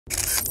Hey,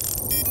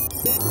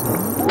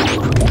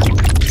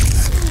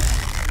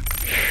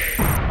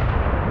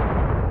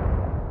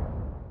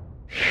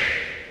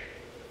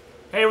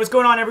 what's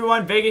going on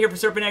everyone? Vega here for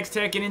Serpent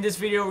Tech, and in this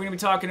video we're going to be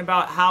talking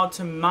about how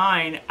to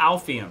mine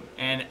Alphium.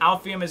 And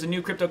Alphium is a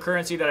new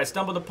cryptocurrency that I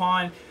stumbled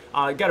upon.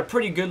 Got a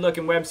pretty good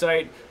looking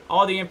website,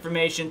 all the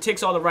information,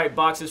 ticks all the right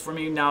boxes for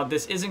me. Now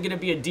this isn't going to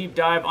be a deep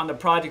dive on the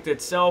project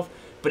itself,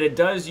 but it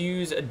does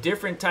use a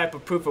different type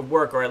of proof of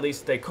work, or at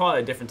least they call it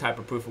a different type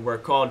of proof of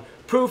work called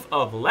proof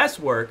of less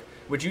work,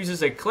 which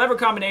uses a clever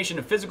combination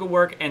of physical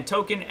work and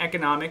token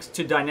economics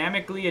to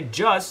dynamically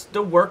adjust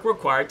the work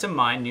required to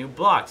mine new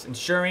blocks,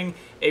 ensuring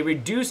a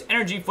reduced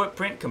energy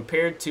footprint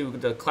compared to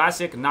the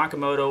classic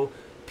Nakamoto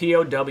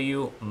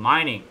POW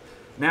mining.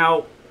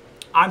 Now,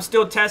 I'm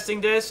still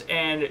testing this,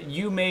 and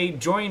you may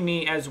join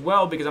me as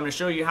well because I'm going to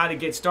show you how to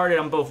get started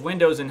on both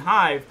Windows and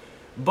Hive.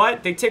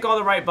 But they tick all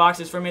the right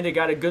boxes for me. They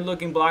got a good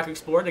looking block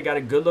explorer. They got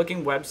a good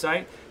looking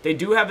website. They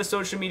do have a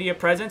social media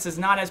presence. It's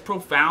not as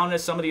profound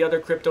as some of the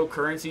other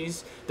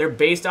cryptocurrencies. They're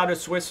based out of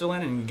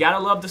Switzerland, and you gotta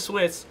love the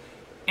Swiss.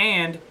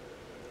 And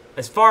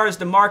as far as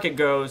the market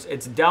goes,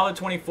 it's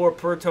 $1.24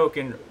 per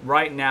token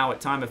right now at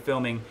time of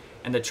filming,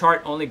 and the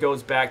chart only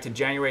goes back to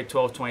January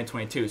 12,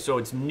 2022. So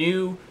it's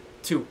new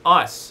to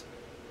us.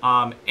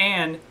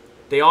 And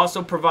they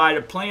also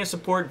provide plenty of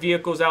support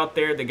vehicles out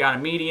there. They got a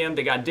Medium,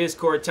 they got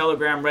Discord,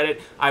 Telegram, Reddit.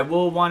 I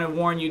will want to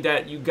warn you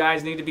that you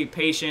guys need to be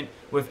patient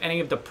with any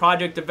of the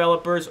project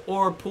developers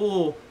or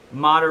pool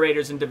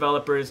moderators and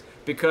developers,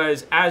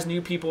 because as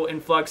new people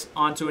influx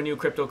onto a new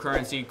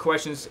cryptocurrency,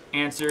 questions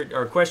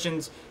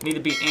need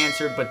to be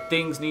answered, but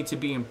things need to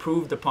be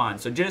improved upon.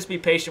 So just be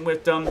patient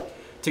with them.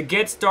 To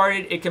get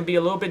started, it can be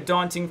a little bit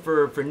daunting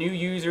for new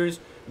users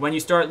when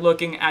you start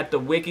looking at the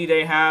wiki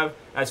they have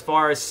as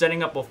far as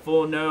setting up a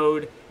full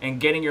node and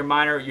getting your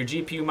miner, your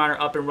GPU miner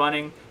up and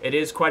running. It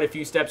is quite a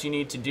few steps you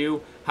need to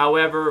do.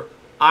 However,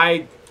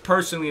 I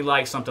personally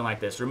like something like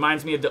this.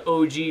 Reminds me of the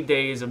OG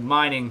days of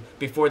mining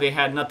before they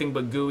had nothing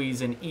but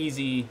GUIs and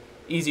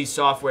easy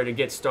software to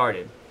get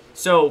started.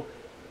 So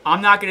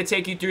I'm not going to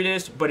take you through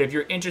this, but if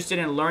you're interested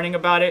in learning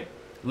about it,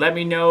 let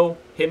me know.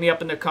 Hit me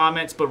up in the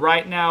comments. But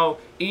right now,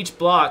 each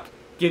block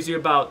gives you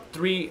about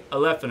 3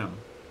 Alephium.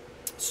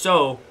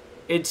 So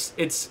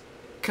it's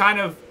kind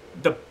of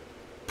the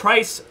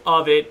price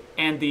of it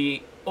and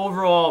the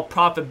overall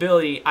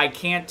profitability. I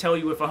can't tell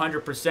you if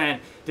 100%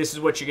 this is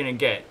what you're going to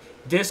get.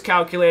 This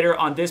calculator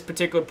on this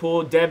particular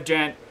pool,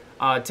 DevGent,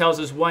 tells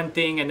us one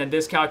thing, and then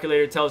this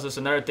calculator tells us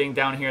another thing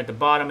down here at the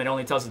bottom. It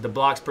only tells us the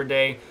blocks per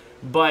day.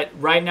 But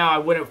right now, I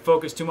wouldn't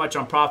focus too much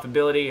on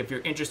profitability. If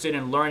you're interested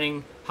in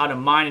learning how to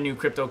mine a new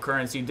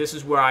cryptocurrency, this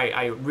is where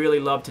I really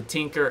love to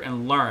tinker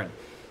and learn.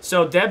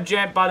 So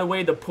DevGent, by the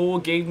way, the pool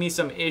gave me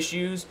some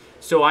issues.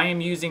 So I am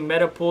using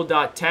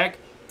Metapool.Tech.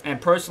 And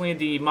personally,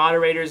 the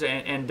moderators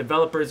and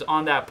developers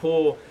on that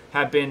pool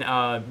have been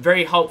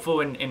very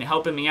helpful in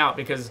helping me out,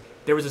 because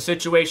there was a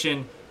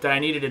situation that I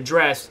needed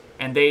addressed,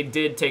 and they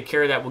did take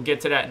care of that. We'll get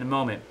to that in a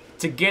moment.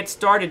 To get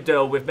started,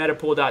 though, with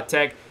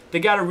Metapool.Tech, they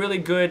got a really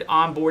good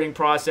onboarding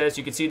process.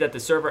 You can see that the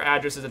server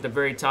address is at the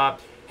very top.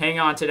 Hang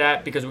on to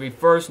that, because we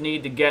first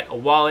need to get a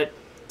wallet.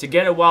 To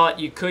get a wallet,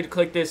 you could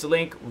click this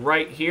link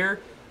right here,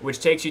 which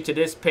takes you to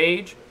this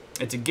page.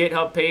 It's a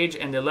GitHub page,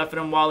 and the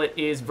Alephium wallet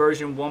is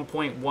version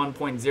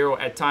 1.1.0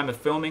 at time of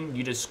filming.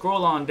 You just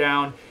scroll on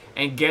down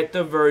and get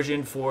the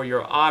version for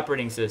your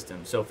operating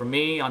system. So for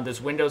me, on this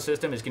Windows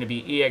system, it's going to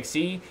be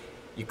EXE.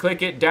 You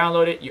click it,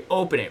 download it, you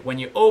open it. When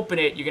you open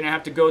it, you're going to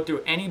have to go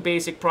through any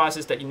basic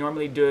process that you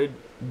normally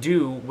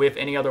do with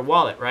any other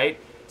wallet, right?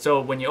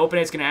 So when you open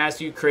it, it's going to ask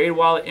you, create a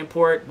wallet,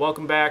 import,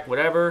 welcome back,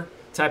 whatever.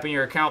 Type in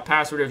your account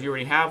password if you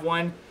already have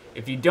one.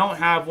 If you don't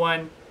have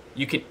one,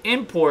 you can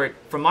import,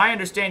 from my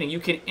understanding, you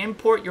can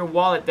import your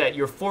wallet, that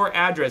your 4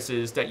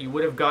 addresses that you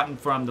would have gotten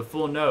from the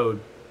full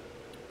node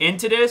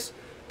into this,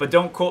 but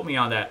don't quote me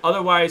on that.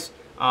 Otherwise,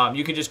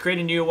 you can just create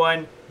a new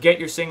one, get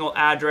your single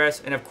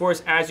address, and of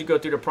course, as you go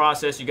through the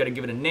process, you got to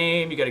give it a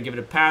name, you got to give it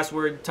a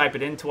password, type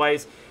it in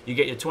twice, you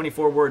get your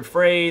 24-word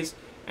phrase,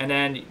 and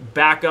then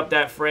back up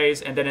that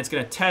phrase, and then it's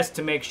going to test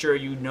to make sure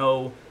you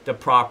know the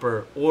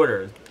proper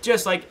order.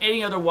 Just like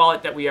any other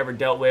wallet that we ever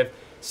dealt with.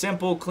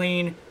 Simple,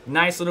 clean,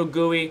 nice little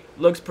GUI,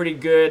 looks pretty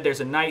good. There's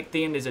a night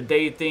theme, there's a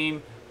day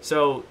theme,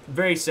 so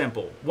very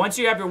simple. Once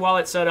you have your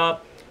wallet set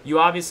up, you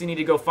obviously need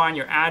to go find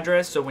your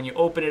address. So when you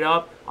open it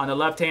up, on the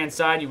left-hand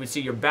side, you would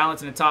see your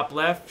balance in the top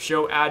left,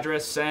 show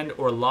address, send,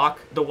 or lock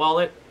the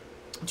wallet.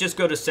 Just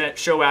go to set,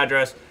 show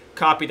address,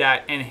 copy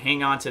that, and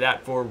hang on to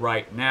that for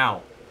right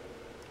now.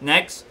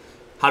 Next,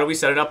 how do we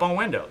set it up on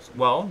Windows?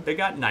 Well, they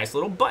got nice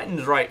little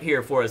buttons right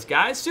here for us,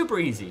 guys. Super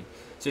easy.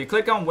 So you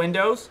click on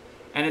Windows,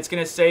 and it's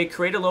going to say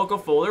create a local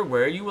folder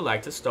where you would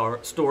like to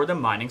store the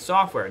mining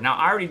software. Now,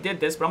 I already did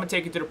this, but I'm going to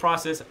take you through the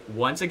process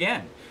once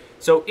again.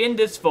 So in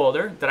this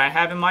folder that I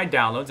have in my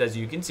downloads, as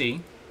you can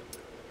see,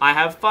 I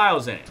have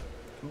files in it,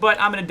 but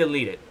I'm going to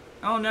delete it.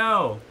 Oh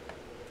no.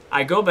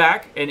 I go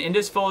back, and in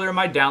this folder in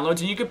my downloads,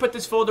 and you can put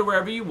this folder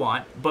wherever you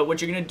want, but what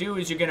you're going to do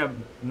is you're going to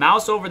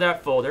mouse over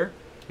that folder,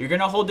 You're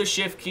going to hold the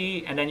shift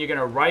key and then you're going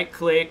to right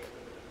click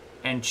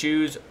and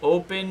choose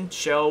open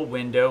shell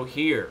window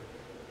here.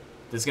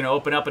 This is going to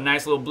open up a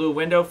nice little blue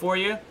window for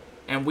you.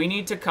 And we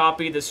need to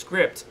copy the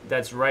script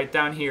that's right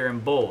down here in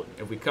bold.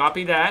 If we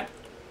copy that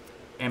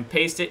and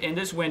paste it in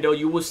this window,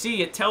 you will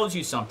see it tells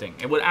you something.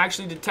 It will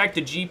actually detect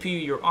the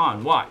GPU you're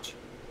on. Watch.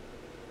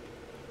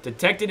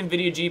 Detected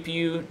Nvidia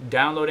GPU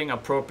downloading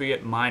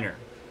appropriate miner.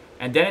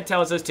 And then it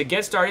tells us to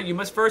get started, you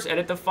must first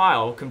edit the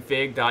file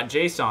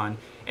config.json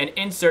and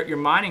insert your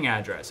mining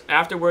address.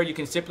 Afterward, you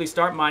can simply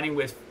start mining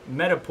with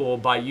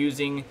Metapool by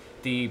using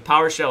the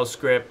PowerShell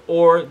script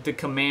or the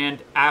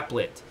command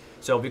applet.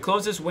 So if we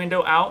close this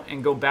window out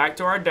and go back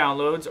to our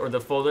downloads or the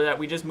folder that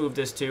we just moved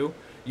this to,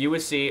 you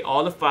would see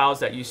all the files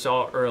that you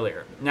saw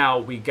earlier. Now,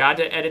 we got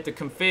to edit the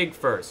config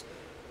first.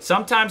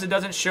 Sometimes it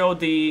doesn't show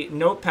the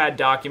notepad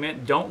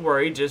document. Don't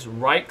worry, just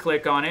right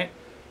click on it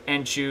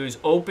and choose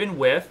open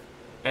with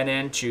and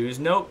then choose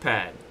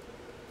notepad.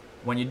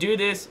 When you do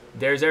this,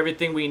 there's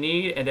everything we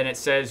need, and then it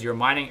says your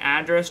mining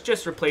address.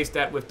 Just replace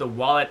that with the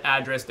wallet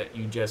address that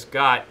you just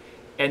got,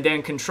 and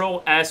then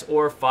Control S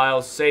or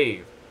File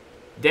Save.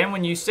 Then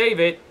when you save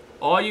it,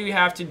 all you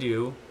have to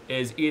do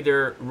is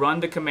either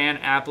run the command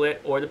applet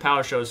or the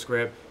PowerShell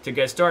script to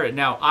get started.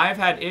 Now, I've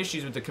had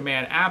issues with the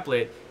command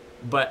applet,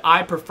 but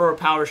I prefer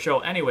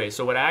PowerShell anyway.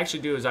 So what I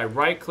actually do is I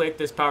right-click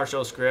this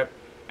PowerShell script,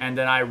 and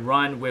then I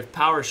run with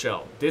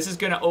PowerShell. This is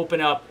going to open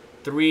up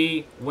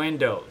 3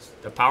 windows.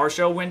 The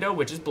PowerShell window,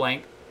 which is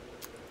blank.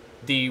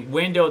 The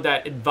window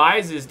that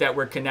advises that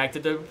we're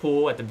connected to the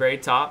pool at the very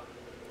top.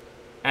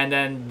 And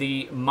then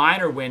the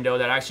miner window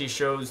that actually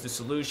shows the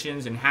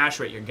solutions and hash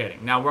rate you're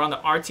getting. Now, we're on the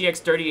RTX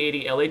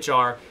 3080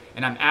 LHR,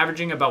 and I'm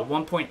averaging about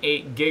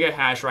 1.8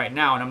 gigahash right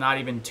now, and I'm not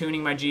even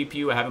tuning my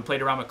GPU. I haven't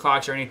played around with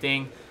clocks or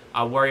anything.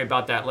 I'll worry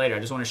about that later. I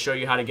just want to show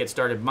you how to get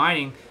started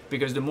mining,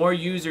 because the more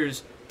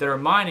users that are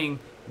mining,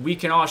 we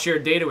can all share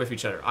data with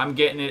each other. I'm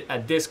getting it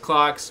at this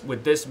clocks,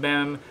 with this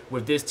mem,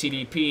 with this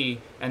TDP,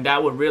 and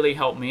that would really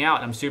help me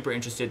out. I'm super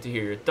interested to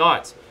hear your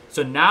thoughts.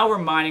 So now we're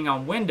mining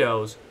on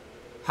Windows.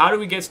 How do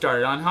we get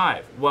started on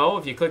Hive? Well,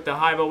 if you click the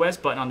Hive OS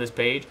button on this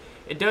page,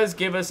 it does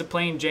give us a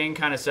plain Jane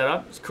kind of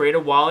setup. Just create a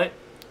wallet,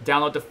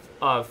 download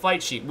the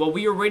flight sheet. Well,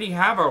 we already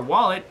have our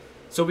wallet,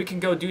 so we can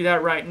go do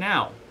that right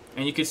now.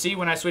 And you can see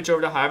when I switch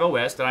over to Hive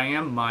OS that I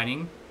am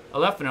mining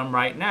Alephium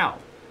right now.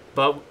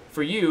 But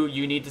for you,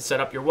 you need to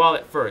set up your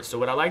wallet first. So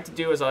what I like to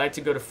do is I like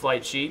to go to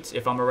flight sheets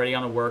if I'm already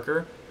on a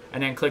worker,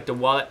 and then click the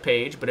wallet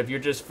page. But if you're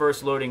just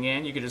first loading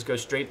in, you can just go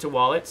straight to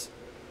wallets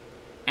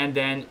and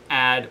then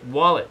add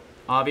wallet.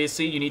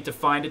 Obviously, you need to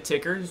find a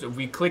ticker. So if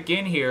we click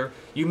in here,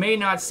 you may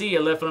not see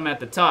Alephium at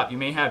the top. You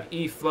may have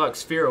eFlux,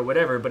 Sphere, or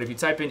whatever, but if you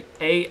type in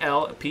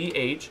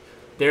ALPH,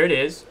 there it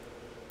is.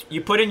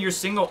 You put in your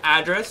single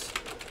address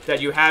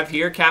that you have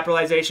here.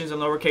 Capitalizations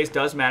and lowercase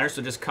does matter,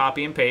 so just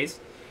copy and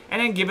paste.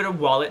 And then give it a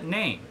wallet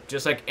name,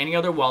 just like any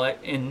other wallet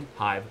in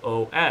Hive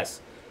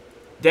OS.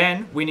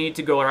 Then we need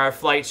to go to our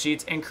flight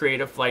sheets and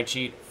create a flight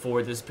sheet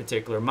for this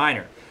particular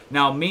miner.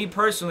 Now, me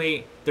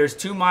personally, there's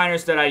 2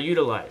 miners that I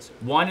utilize.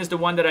 One is the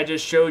one that I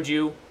just showed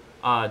you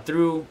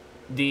through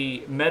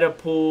the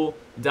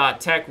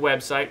Metapool.Tech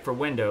website for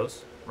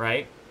Windows,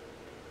 right?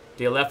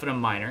 The Alephium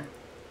miner.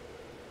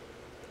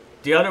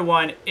 The other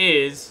one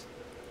is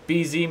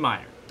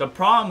BzMiner. The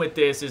problem with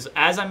this is,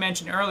 as I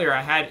mentioned earlier,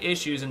 I had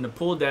issues and the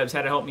pool devs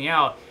had to help me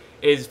out,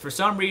 is for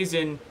some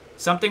reason,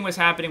 something was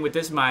happening with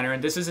this miner,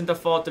 and this isn't the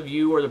fault of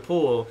you or the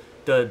pool.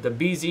 The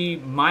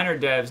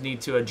BzMiner devs need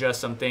to adjust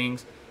some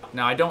things.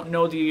 Now, I don't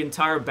know the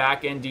entire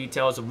back-end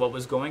details of what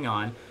was going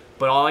on,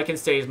 but all I can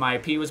say is my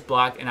IP was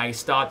blocked and I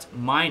stopped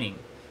mining.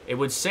 It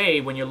would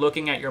say, when you're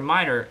looking at your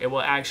miner, it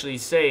will actually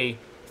say,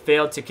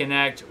 failed to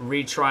connect,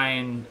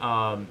 retrying,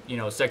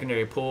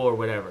 secondary pool or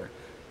whatever.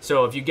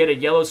 So if you get a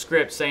yellow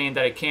script saying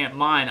that it can't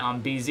mine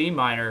on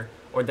BzMiner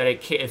or that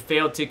it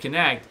failed to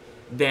connect,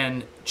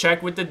 then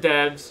check with the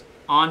devs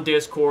on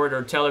Discord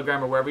or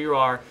Telegram or wherever you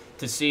are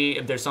to see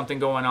if there's something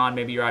going on.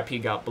 Maybe your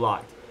IP got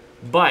blocked.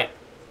 But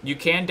you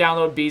can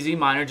download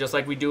BzMiner just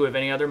like we do with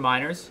any other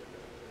miners.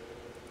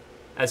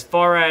 As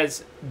far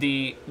as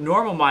the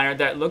normal miner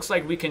that looks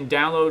like we can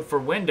download for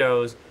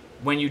Windows,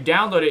 when you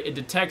download it, it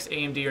detects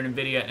AMD or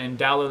Nvidia and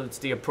downloads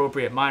the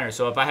appropriate miner.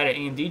 So if I had an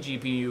AMD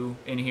GPU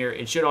in here,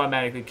 it should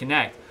automatically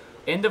connect.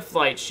 In the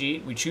flight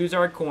sheet, we choose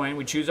our coin,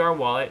 we choose our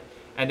wallet,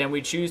 and then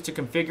we choose to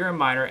configure a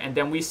miner, and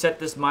then we set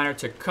this miner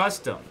to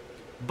custom.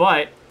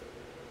 But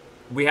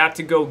we have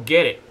to go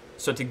get it.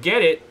 So to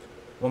get it,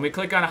 when we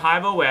click on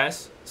Hive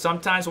OS,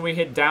 sometimes when we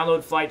hit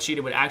download flight sheet,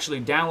 it would actually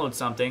download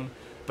something,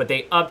 but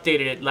they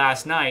updated it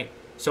last night.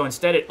 So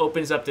instead it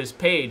opens up this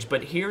page,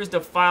 but here's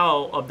the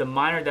file of the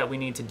miner that we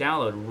need to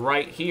download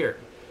right here.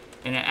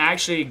 And it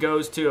actually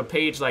goes to a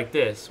page like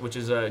this, which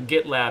is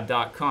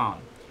gitlab.com.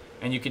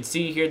 And you can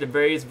see here the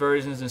various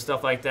versions and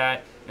stuff like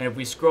that. And if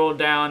we scroll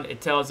down,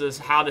 it tells us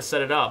how to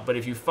set it up. But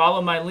if you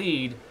follow my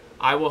lead,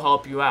 I will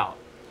help you out.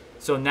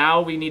 So now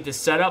we need to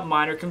set up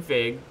miner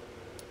config.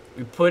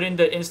 We put in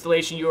the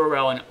installation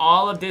URL, and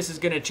all of this is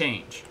going to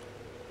change.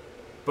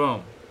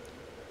 Boom.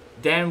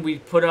 Then we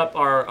put up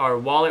our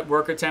wallet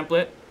worker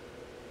template.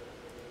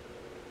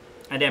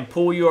 And then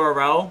pool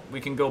URL. We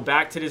can go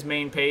back to this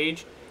main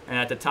page. And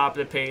at the top of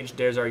the page,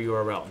 there's our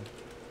URL.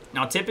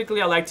 Now,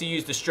 typically, I like to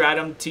use the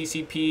Stratum,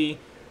 TCP,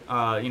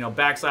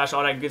 backslash,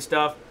 all that good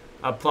stuff.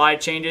 Apply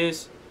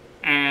changes.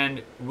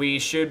 And we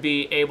should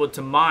be able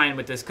to mine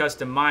with this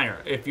custom miner.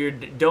 If you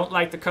don't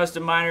like the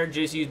custom miner,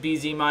 just use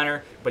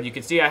BzMiner. But you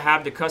can see I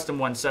have the custom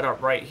one set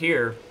up right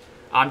here.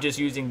 I'm just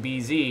using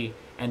BZ,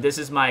 and this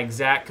is my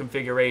exact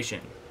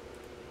configuration.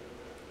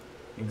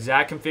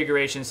 Exact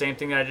configuration, same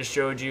thing that I just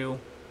showed you.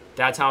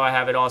 That's how I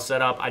have it all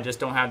set up. I just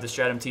don't have the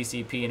Stratum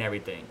TCP and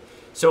everything.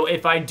 So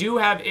if I do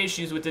have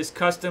issues with this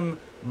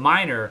custom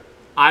miner,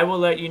 I will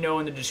let you know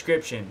in the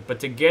description. But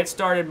to get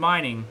started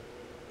mining,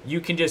 you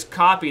can just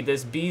copy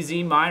this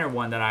BzMiner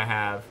one that I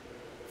have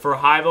for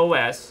Hive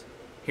OS.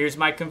 Here's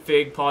my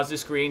config. Pause the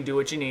screen. Do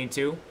what you need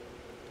to.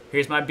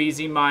 Here's my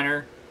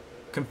BzMiner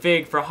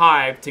config for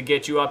Hive to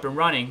get you up and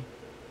running.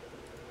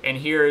 And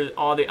here are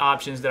all the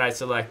options that I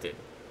selected.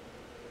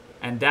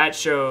 And that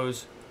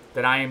shows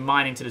that I am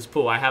mining to this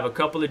pool. I have a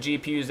couple of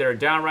GPUs that are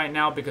down right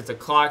now because the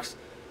clocks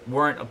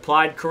weren't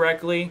applied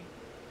correctly.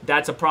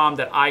 That's a problem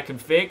that I can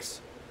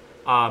fix.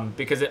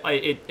 Because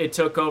it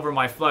took over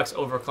my Flux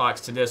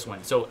overclocks to this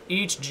one. So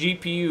each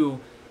GPU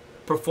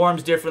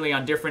performs differently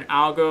on different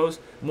algos.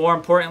 More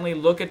importantly,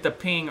 look at the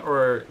ping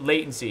or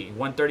latency.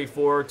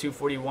 134,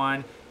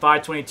 241,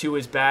 522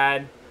 is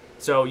bad.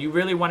 So you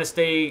really want to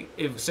stay,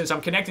 since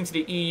I'm connecting to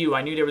the EU,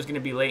 I knew there was going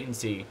to be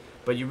latency.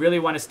 But you really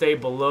want to stay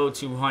below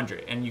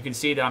 200. And you can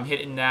see that I'm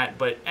hitting that,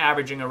 but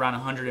averaging around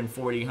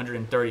 140,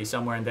 130,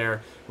 somewhere in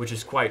there, which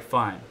is quite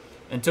fine.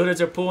 Until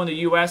there's a pool in the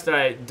US that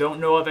I don't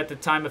know of at the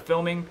time of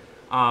filming,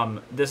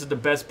 this is the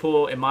best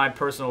pool, in my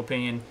personal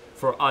opinion,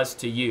 for us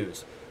to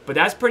use. But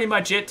that's pretty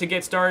much it to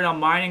get started on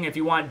mining. If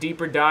you want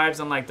deeper dives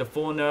on like the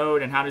full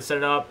node and how to set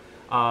it up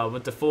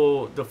with the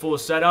full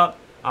setup,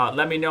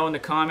 let me know in the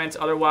comments.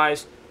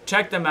 Otherwise,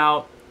 check them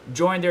out.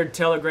 Join their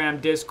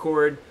Telegram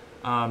Discord.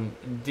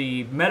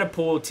 The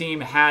Metapool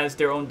team has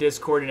their own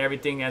Discord and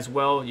everything as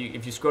well.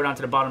 If you scroll down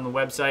to the bottom of the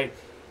website,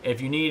 if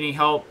you need any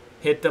help,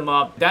 hit them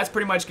up. That's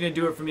pretty much going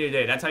to do it for me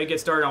today. That's how you get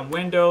started on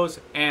Windows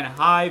and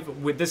Hive.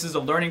 This is a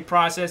learning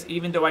process.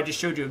 Even though I just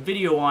showed you a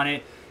video on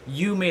it,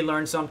 you may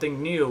learn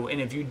something new. And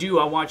if you do,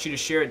 I want you to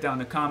share it down in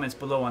the comments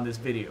below on this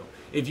video.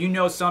 If you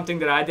know something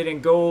that I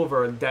didn't go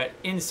over, that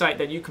insight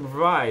that you can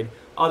provide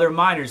other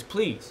miners,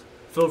 please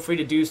feel free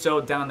to do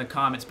so down in the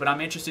comments. But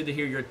I'm interested to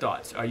hear your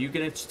thoughts. Are you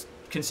going to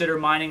consider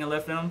mining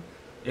Alephium?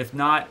 If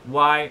not,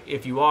 why?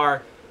 If you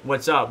are,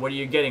 what's up? What are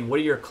you getting? What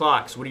are your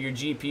clocks? What are your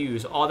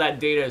GPUs? All that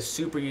data is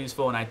super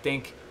useful, and I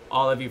thank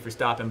all of you for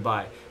stopping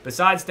by.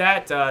 Besides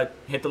that,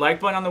 hit the like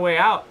button on the way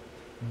out.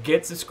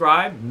 Get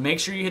subscribed. Make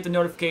sure you hit the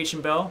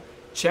notification bell.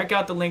 Check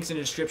out the links in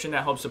the description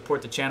that help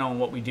support the channel and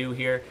what we do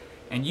here.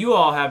 And you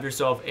all have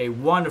yourself a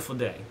wonderful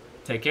day.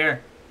 Take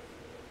care.